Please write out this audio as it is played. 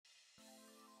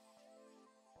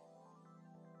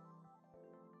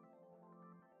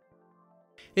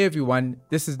Hey everyone,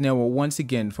 this is Nero once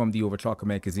again from the Overclocker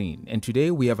magazine, and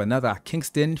today we have another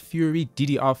Kingston Fury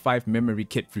DDR5 memory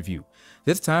kit review.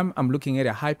 This time I'm looking at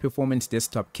a high performance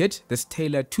desktop kit that's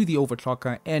tailored to the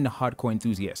overclocker and hardcore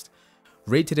enthusiast.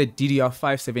 Rated at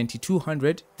DDR5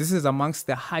 7200, this is amongst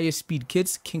the highest speed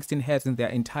kits Kingston has in their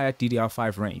entire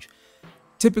DDR5 range.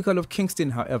 Typical of Kingston,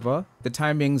 however, the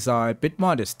timings are a bit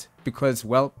modest because,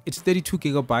 well, it's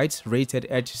 32GB rated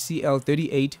at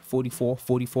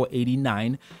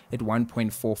CL38444489 at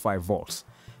 1.45 volts.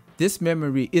 This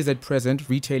memory is at present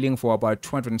retailing for about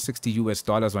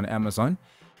 $260 on Amazon.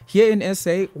 Here in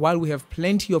SA, while we have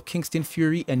plenty of Kingston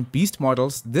Fury and Beast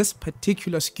models, this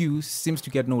particular SKU seems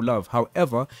to get no love.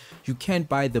 However, you can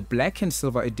buy the black and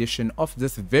silver edition of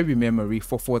this very memory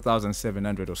for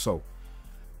 $4,700 or so.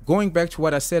 Going back to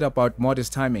what I said about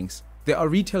modest timings, there are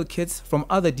retail kits from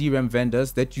other DRAM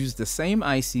vendors that use the same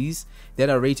ICs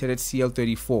that are rated at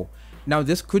CL34. Now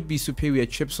this could be superior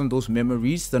chips on those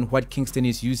memories than what Kingston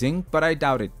is using, but I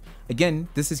doubt it. Again,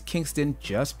 this is Kingston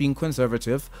just being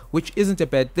conservative, which isn't a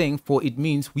bad thing, for it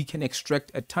means we can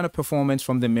extract a ton of performance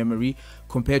from the memory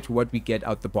compared to what we get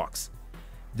out the box.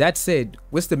 That said,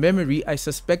 with the memory, I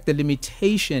suspect the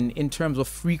limitation in terms of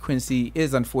frequency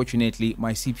is unfortunately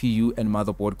my CPU and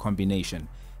motherboard combination.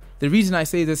 The reason I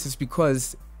say this is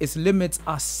because its limits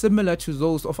are similar to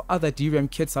those of other DRAM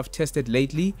kits I've tested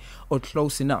lately, or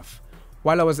close enough.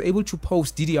 While I was able to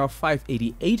post DDR5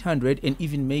 8800 and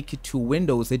even make it to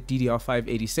Windows at DDR5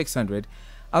 8600,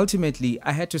 ultimately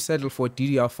I had to settle for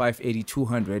DDR5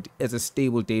 8200 as a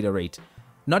stable data rate.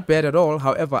 Not bad at all,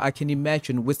 however, I can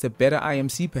imagine with a better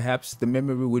IMC perhaps the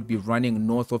memory would be running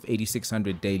north of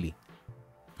 8600 daily.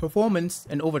 Performance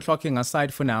and overclocking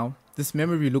aside for now, this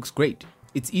memory looks great.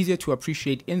 It's easier to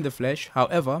appreciate in the flesh,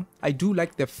 however, I do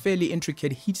like the fairly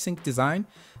intricate heatsink design.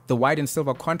 The white and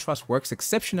silver contrast works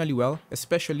exceptionally well,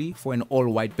 especially for an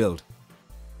all-white build.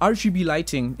 RGB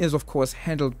lighting is of course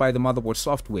handled by the motherboard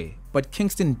software, but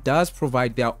Kingston does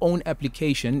provide their own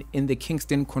application in the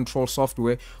Kingston Control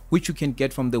software, which you can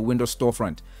get from the Windows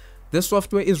storefront. This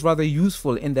software is rather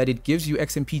useful in that it gives you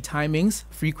XMP timings,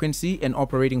 frequency, and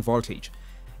operating voltage.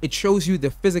 It shows you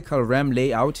the physical RAM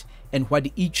layout and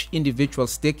what each individual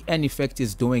stick and effect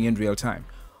is doing in real time.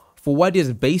 For what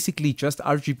is basically just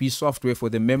RGB software for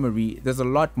the memory, there's a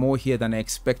lot more here than I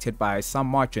expected by some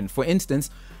margin. For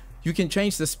instance, you can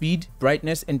change the speed,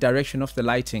 brightness, and direction of the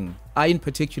lighting. I in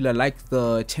particular like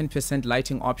the 10%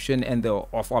 lighting option and the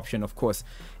off option, of course,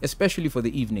 especially for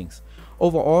the evenings.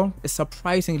 Overall, a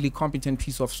surprisingly competent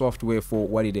piece of software for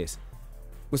what it is.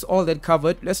 With all that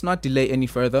covered, let's not delay any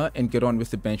further and get on with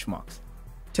the benchmarks.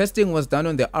 Testing was done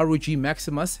on the ROG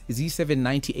Maximus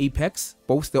Z790 Apex,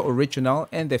 both the original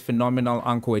and the phenomenal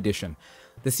Encore edition.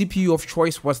 The CPU of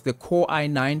choice was the Core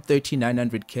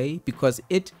i9-13900K because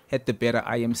it had the better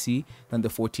IMC than the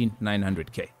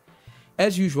 14900K.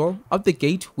 As usual, out the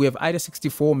gate we have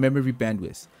IDA64 memory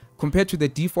bandwidth. Compared to the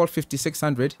default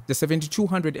 5600, the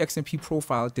 7200 XMP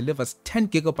profile delivers 10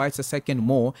 GB a second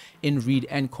more in read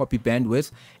and copy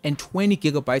bandwidth and 20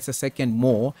 GB a second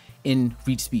more in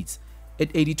read speeds. At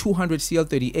 8200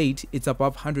 CL38, it's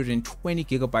above 120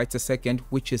 GB a second,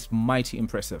 which is mighty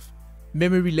impressive.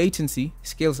 Memory latency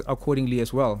scales accordingly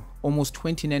as well, almost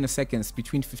 20 nanoseconds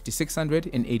between 5600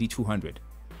 and 8200.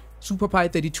 SuperPi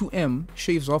 32M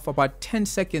shaves off about 10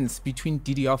 seconds between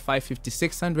DDR5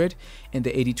 5600 and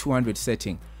the 8200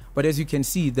 setting. But as you can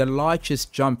see, the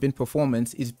largest jump in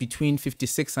performance is between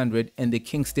 5600 and the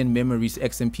Kingston Memories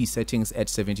XMP settings at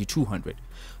 7200.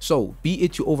 So, be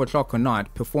it you overclock or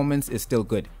not, performance is still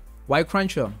good.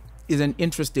 Y-Cruncher is an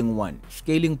interesting one,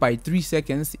 scaling by 3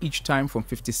 seconds each time from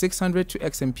 5600 to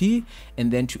XMP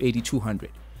and then to 8200.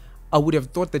 I would have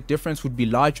thought the difference would be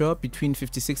larger between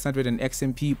 5600 and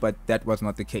XMP, but that was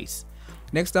not the case.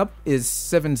 Next up is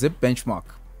 7-zip benchmark.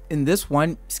 In this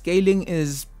one, scaling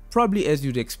is probably as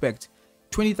you'd expect.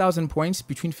 20,000 points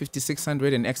between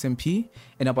 5600 and XMP,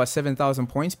 and about 7,000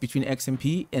 points between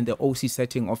XMP and the OC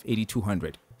setting of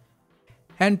 8200.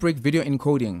 Handbrake video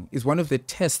encoding is one of the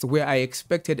tests where I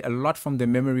expected a lot from the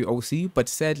memory OC, but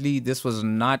sadly this was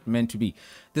not meant to be.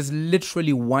 There's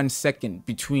literally 1 second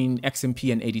between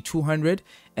XMP and 8200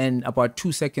 and about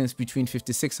 2 seconds between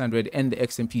 5600 and the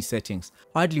XMP settings.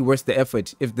 Hardly worth the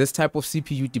effort if this type of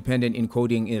CPU dependent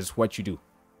encoding is what you do.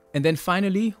 And then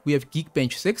finally, we have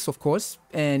Geekbench 6, of course,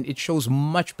 and it shows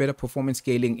much better performance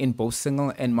scaling in both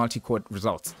single and multi-core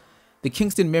results. The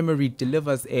Kingston memory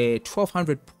delivers a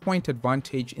 1200 point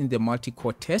advantage in the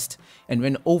multi-core test, and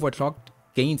when overclocked,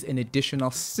 gains an additional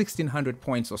 1600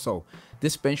 points or so.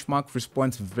 This benchmark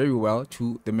responds very well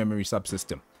to the memory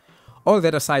subsystem. All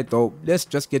that aside though, let's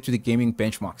just get to the gaming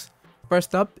benchmarks.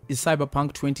 First up is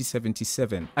Cyberpunk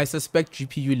 2077. I suspect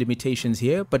GPU limitations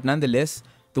here, but nonetheless,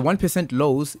 the 1%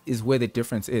 lows is where the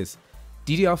difference is.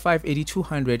 DDR5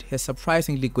 8200 has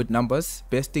surprisingly good numbers,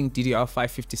 besting DDR5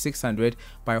 5600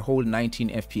 by a whole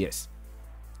 19 FPS.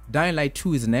 Dying Light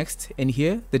 2 is next, and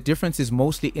here the difference is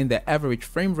mostly in the average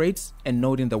frame rates and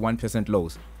noting the 1%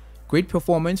 lows. Great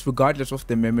performance regardless of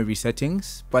the memory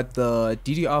settings, but the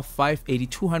DDR5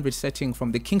 8200 setting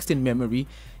from the Kingston memory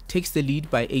takes the lead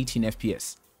by 18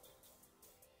 FPS.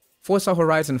 Forza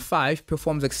Horizon 5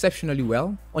 performs exceptionally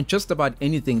well on just about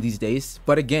anything these days,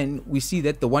 but again we see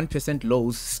that the 1%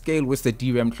 lows scale with the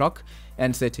DRAM clock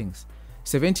and settings.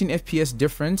 17 FPS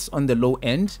difference on the low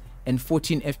end and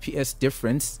 14 FPS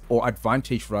difference, or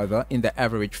advantage rather, in the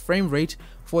average frame rate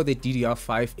for the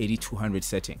DDR5 8200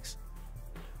 settings.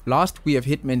 Last we have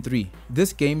Hitman 3.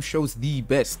 This game shows the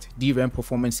best DRAM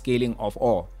performance scaling of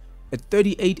all. A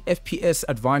 38 FPS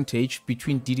advantage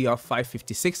between DDR5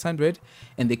 5600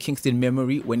 and the Kingston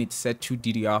memory when it's set to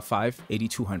DDR5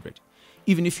 8200.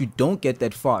 Even if you don't get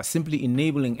that far, simply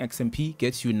enabling XMP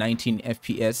gets you 19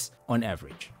 FPS on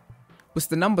average. With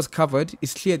the numbers covered,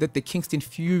 it's clear that the Kingston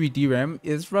Fury DRAM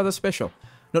is rather special.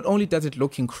 Not only does it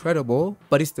look incredible,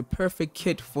 but it's the perfect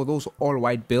kit for those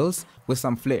all-white builds with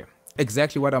some flair.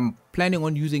 Exactly what I'm planning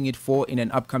on using it for in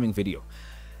an upcoming video.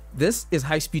 This is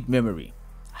high-speed memory.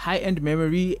 High-end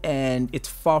memory, and it's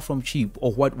far from cheap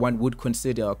or what one would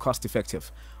consider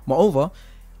cost-effective. Moreover,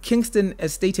 Kingston,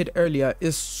 as stated earlier,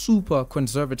 is super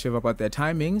conservative about their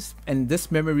timings, and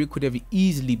this memory could have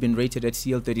easily been rated at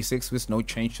CL36 with no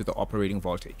change to the operating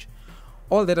voltage.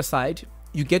 All that aside,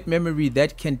 you get memory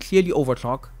that can clearly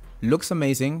overclock, looks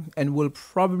amazing, and will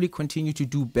probably continue to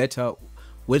do better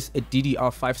with a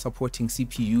DDR5 supporting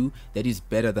CPU that is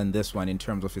better than this one in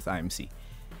terms of its IMC.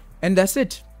 And that's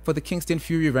it for the Kingston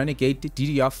Fury Renegade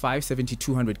DDR5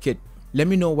 7200 kit. Let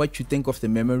me know what you think of the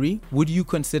memory. Would you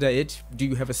consider it? Do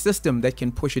you have a system that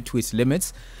can push it to its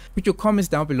limits? Put your comments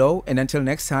down below, and until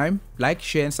next time, like,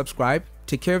 share and subscribe.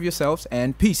 Take care of yourselves,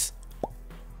 and peace.